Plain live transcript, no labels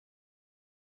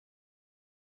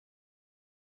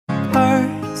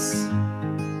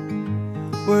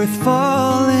worth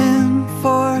falling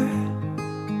for.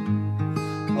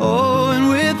 Oh, and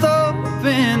with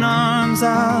open arms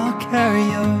I'll carry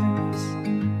yours.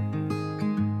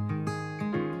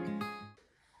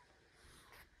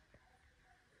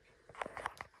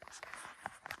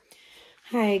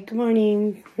 Hi, good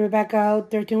morning, Rebecca,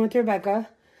 Thrifting with Rebecca.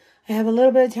 I have a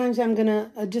little bit of time, so I'm gonna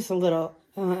just a little,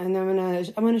 and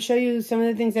I'm gonna show you some of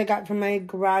the things I got from my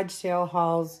garage sale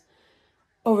hauls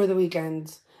over the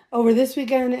weekends, over this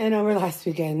weekend and over last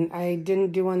weekend. I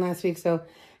didn't do one last week, so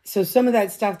some of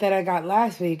that stuff that I got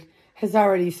last week has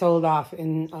already sold off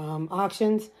in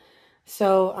auctions.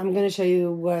 So I'm gonna show you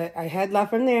what I had left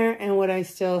from there and what I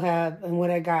still have and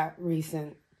what I got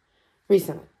recently.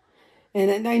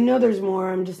 And I know there's more.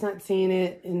 I'm just not seeing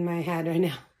it in my head right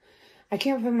now. I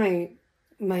can't find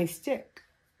my stick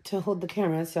to hold the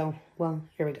camera, so, well,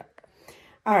 here we go.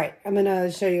 All right, I'm going to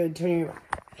show you, turn you around.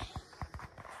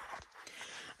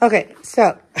 Okay,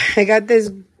 so I got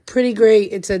this pretty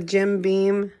great, it's a Jim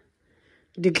Beam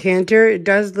decanter. It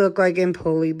does look like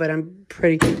Empoli, but I'm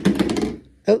pretty,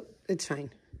 oh, it's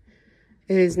fine.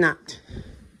 It is not.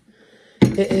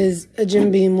 It is a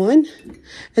Jim Beam one.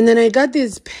 And then I got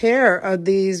this pair of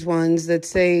these ones that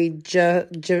say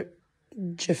Jafra.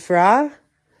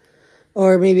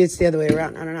 Or maybe it's the other way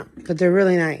around. I don't know. But they're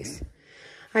really nice.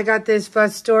 I got this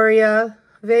Fostoria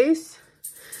vase.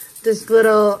 This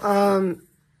little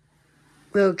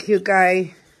cute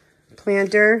guy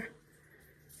planter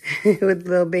with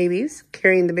little babies.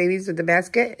 Carrying the babies with the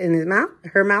basket in his mouth.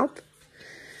 Her mouth.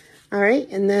 All right.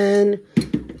 And then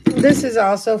this is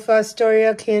also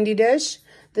Fostoria candy dish.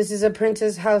 This is a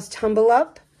Princess House tumble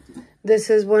up. This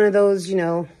is one of those, you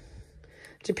know,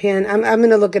 Japan. I'm going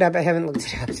to look it up. I haven't looked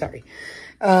it up. Sorry.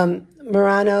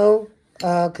 Murano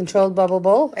controlled bubble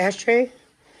bowl ashtray.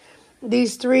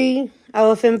 These 3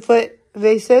 elephant foot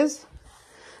vases.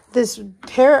 This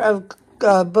pair of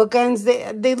bookends.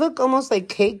 They look almost like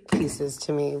cake pieces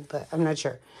to me, but I'm not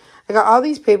sure. I got all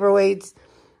these paperweights.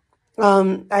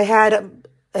 I had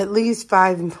at least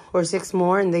 5 or 6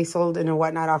 more, and they sold in a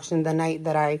whatnot auction the night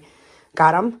that I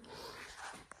got them.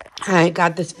 I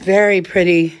got this very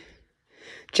pretty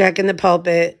Jack in the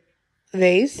Pulpit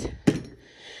vase.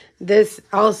 This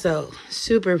also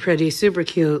super pretty, super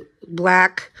cute,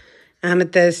 black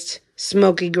amethyst,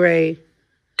 smoky gray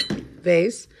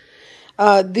vase.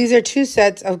 These are 2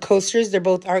 sets of coasters. They're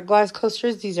both art glass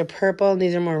coasters. These are purple, and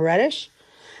these are more reddish.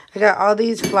 I got all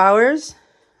these flowers,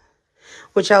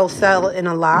 which I'll sell in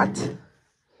a lot.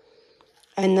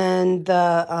 And then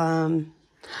the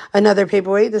another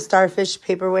paperweight, the starfish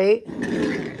paperweight.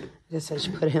 I guess I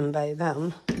should put him by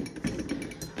them.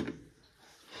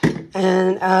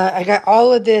 And I got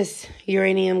all of this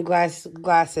uranium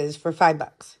glasses for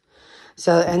 $5.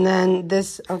 So, and then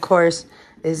this, of course,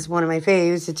 is one of my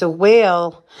faves. It's a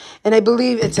whale, and I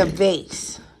believe it's a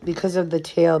vase because of the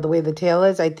tail, the way the tail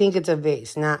is. I think it's a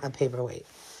vase, not a paperweight.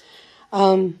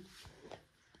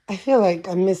 I feel like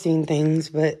I'm missing things,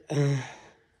 but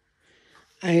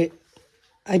I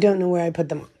don't know where I put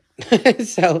them on.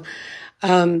 So,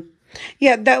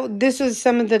 yeah, this was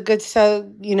some of the good stuff.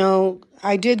 You know,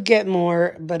 I did get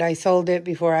more, but I sold it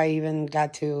before I even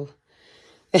got to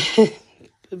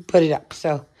put it up.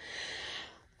 So,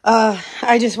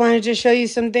 I just wanted to show you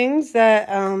some things that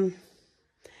I'm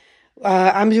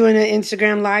doing an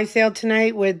Instagram live sale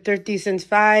tonight with Thrifty Since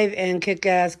 5 and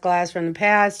Kick-Ass Glass from the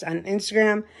Past on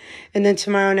Instagram. And then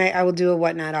tomorrow night I will do a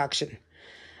whatnot auction.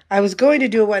 I was going to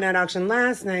do a whatnot auction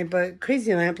last night, but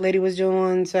Crazy Lamp Lady was doing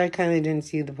one, so I kind of didn't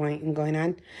see the point in going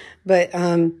on. But,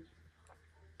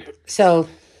 so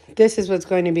this is what's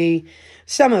going to be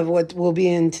some of what will be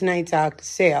in tonight's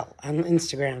sale on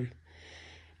Instagram.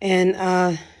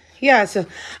 And, yeah, so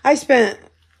I spent,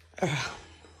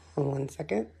 hold on 1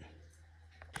 second.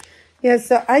 Yeah,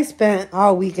 so I spent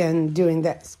all weekend doing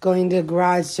this, going to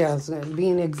garage sales,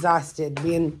 being exhausted,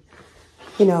 being,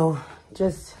 you know,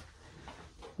 just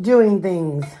doing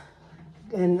things.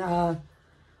 And I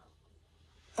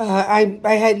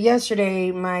had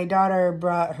yesterday, my daughter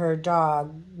brought her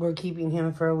dog. We're keeping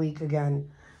him for a week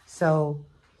again. So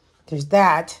there's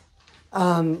that.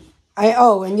 And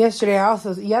yesterday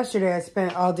I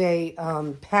spent all day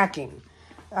packing.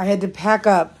 I had to pack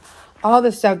up all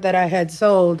the stuff that I had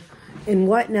sold and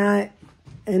whatnot,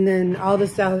 and then all the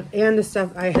stuff and the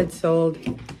stuff I had sold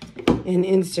in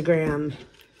Instagram.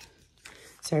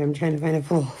 Sorry, I'm trying to find a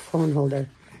phone holder.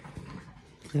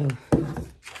 So,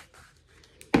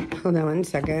 hold on 1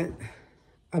 second.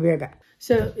 I'll be right back.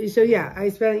 So yeah, I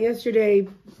spent yesterday,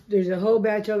 there's a whole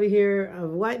batch over here of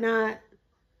whatnot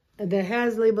that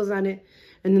has labels on it,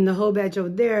 and then the whole batch over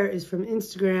there is from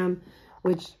Instagram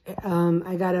which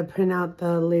I got to print out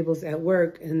the labels at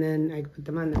work, and then I put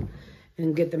them on them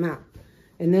and get them out.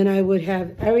 And then I would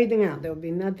have everything out. There would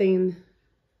be nothing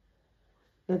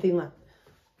left.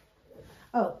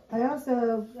 Oh, I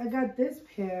got this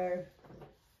pair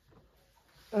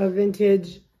of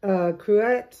vintage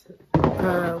cruettes.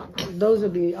 Those will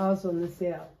be also in the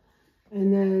sale.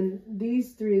 And then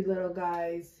these three little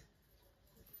guys,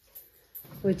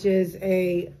 which is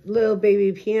a little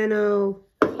baby piano,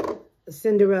 a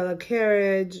Cinderella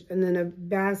carriage, and then a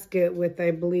basket with,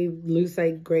 I believe,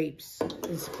 lucite grapes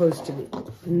is supposed to be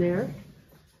in there.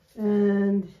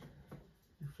 And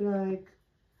I feel like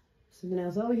something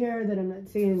else over here that I'm not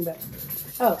seeing, but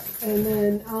oh, and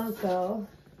then also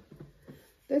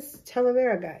this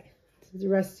Talavera guy. It's a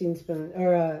resting spoon,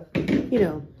 or a,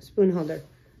 spoon holder.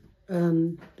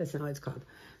 That's not what it's called.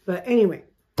 But anyway,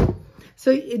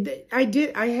 so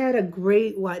I had a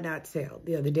great whatnot sale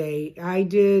the other day. I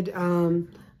did, I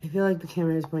feel like the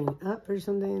camera is pointing up or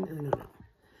something. I don't know.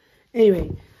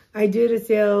 Anyway, I did a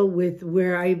sale with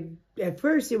where at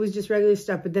first it was just regular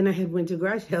stuff, but then I went to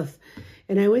garage sales.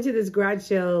 And I went to this garage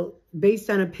sale based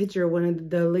on a picture one of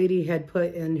the lady had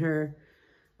put in her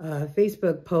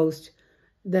Facebook post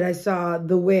that I saw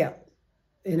the whale.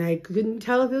 And I couldn't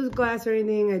tell if it was glass or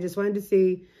anything. I just wanted to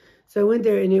see. So I went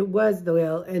there, and it was the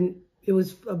whale. And it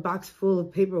was a box full of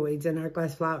paperweights and art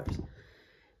glass flowers.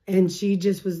 And she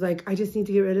just was like, I just need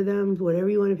to get rid of them. Whatever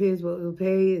you want to pay is what we'll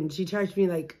pay. And she charged me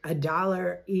like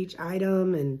 $1 each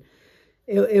item. And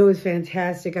it was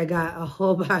fantastic. I got a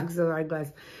whole box of art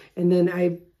glass. And then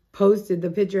I posted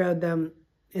the picture of them,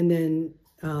 and then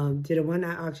did a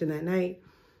one-night auction that night.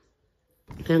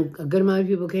 And a good amount of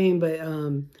people came, but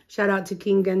shout out to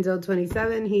King Genzo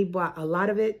 27. He bought a lot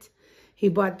of it. He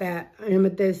bought that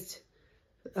amethyst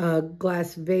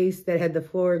glass vase that had the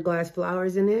 4 glass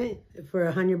flowers in it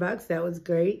for $100. That was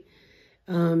great.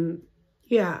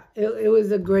 Yeah, it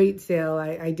was a great sale.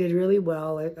 I did really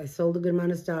well. I sold a good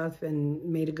amount of stuff and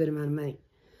made a good amount of money.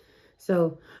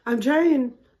 So I'm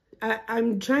trying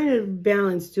to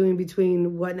balance doing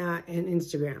between Whatnot and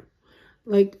Instagram.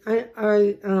 Like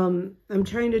I'm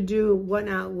trying to do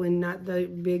Whatnot when not the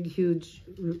big huge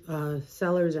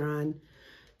sellers are on,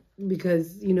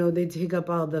 because they take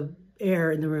up all the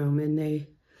air in the room, and they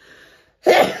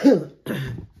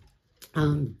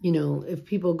if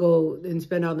people go and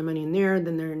spend all the money in there,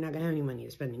 then they're not gonna have any money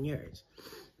to spend in yours.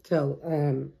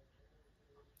 So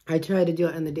I try to do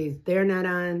it on the days they're not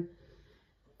on,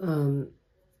 and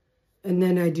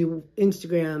then I do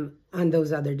Instagram on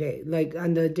those other days. Like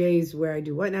on the days where I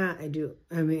do Whatnot, on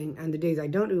the days I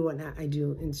don't do Whatnot, I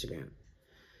do Instagram.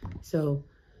 So,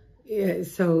 yeah,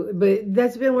 but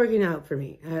that's been working out for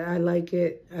me. I like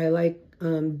it. I like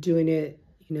doing it,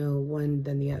 one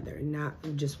then the other, not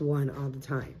just one all the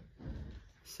time.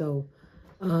 So,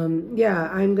 yeah,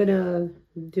 I'm going to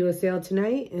do a sale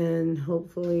tonight, and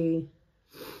hopefully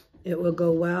it will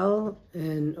go well,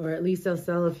 or at least I'll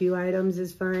sell a few items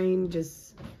is fine,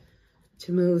 just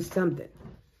to move something.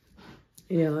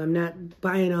 I'm not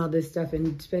buying all this stuff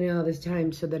and spending all this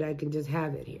time so that I can just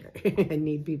have it here. I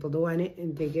need people to want it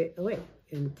and take it away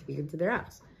and take it to their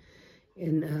house.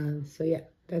 And so, yeah,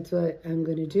 that's what I'm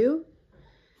going to do.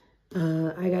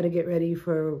 I got to get ready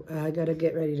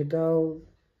to go.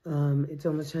 It's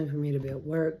almost time for me to be at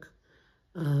work.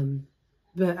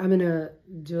 But I'm going to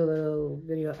do a little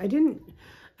video. I didn't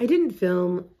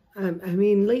film.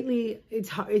 Lately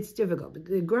it's difficult.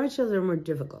 The garage sales are more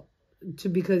difficult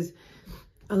because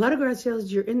a lot of garage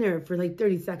sales, you're in there for like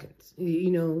 30 seconds.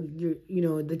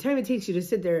 The time it takes you to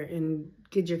sit there and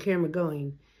get your camera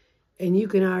going, and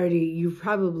you've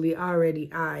probably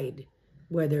already eyed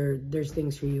whether there's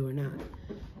things for you or not.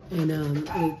 And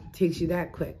it takes you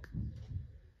that quick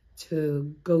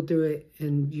to go through it,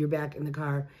 and you're back in the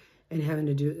car and having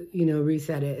to do,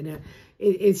 reset it. And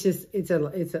it's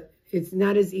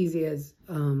not as easy as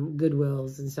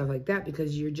Goodwills and stuff like that,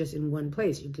 because you're just in one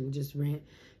place. You can just rent,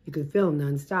 you can film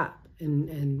nonstop,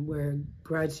 and where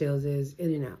garage sales is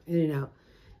in and out.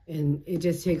 And it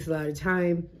just takes a lot of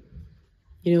time,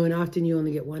 and often you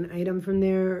only get one item from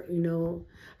there.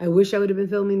 I wish I would have been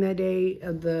filming that day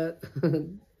of the,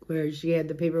 where she had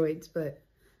the paperweights, but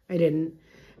I didn't,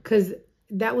 because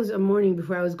that was a morning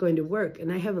before I was going to work,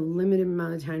 and I have a limited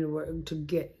amount of time to work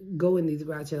to go in these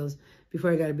garage sales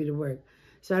before I got to be to work.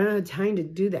 So I don't have time to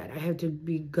do that. I have to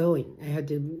be going. I have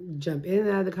to jump in and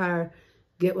out of the car,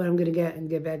 get what I'm going to get, and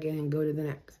get back in and go to the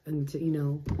next, and to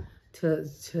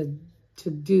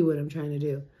do what I'm trying to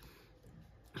do.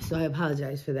 So I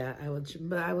apologize for that.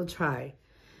 But I will try.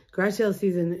 Garage sale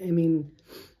season,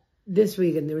 this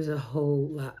weekend there was a whole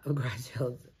lot of garage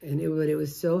sales, and it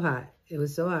was so hot. It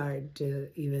was so hard to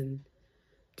even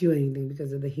do anything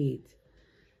because of the heat.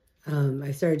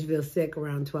 I started to feel sick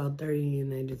around 12:30,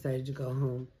 and I decided to go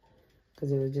home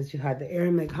because it was just too hot. The air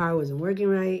in my car wasn't working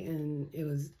right, and it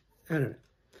was, I don't know.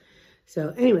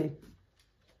 So anyway,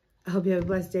 I hope you have a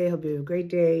blessed day. I hope you have a great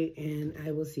day, and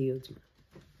I will see you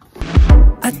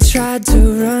tomorrow. I tried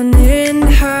to run and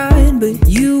hide, but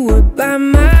you were by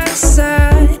my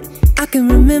side. I can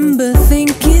remember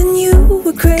thinking you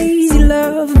were crazy,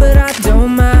 love, but I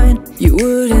don't mind. You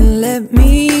wouldn't let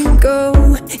me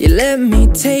go, you let me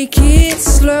take it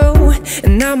slow,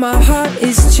 and now my heart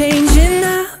is changing.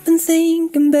 I've been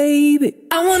thinking, baby,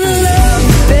 I wanna love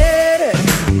you better,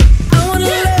 I wanna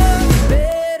love you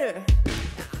better.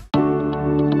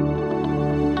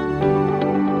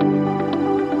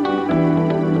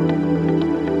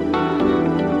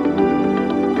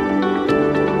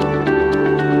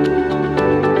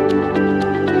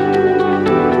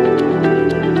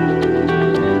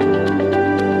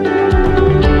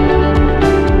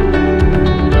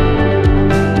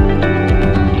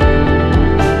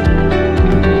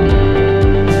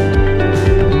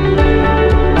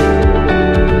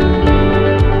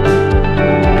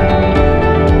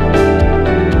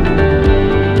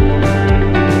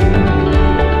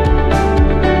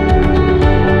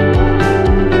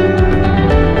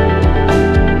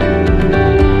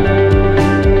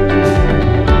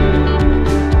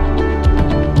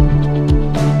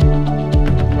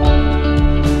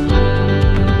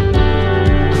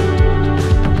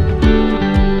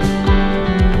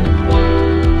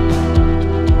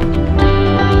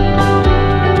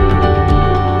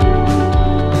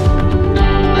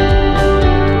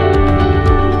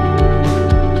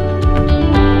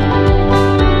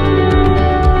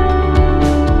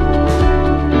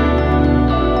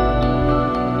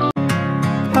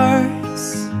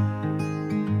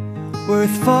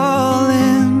 Worth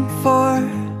falling for.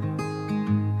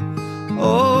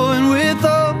 Oh, and with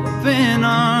open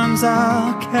arms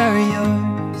I'll carry yours.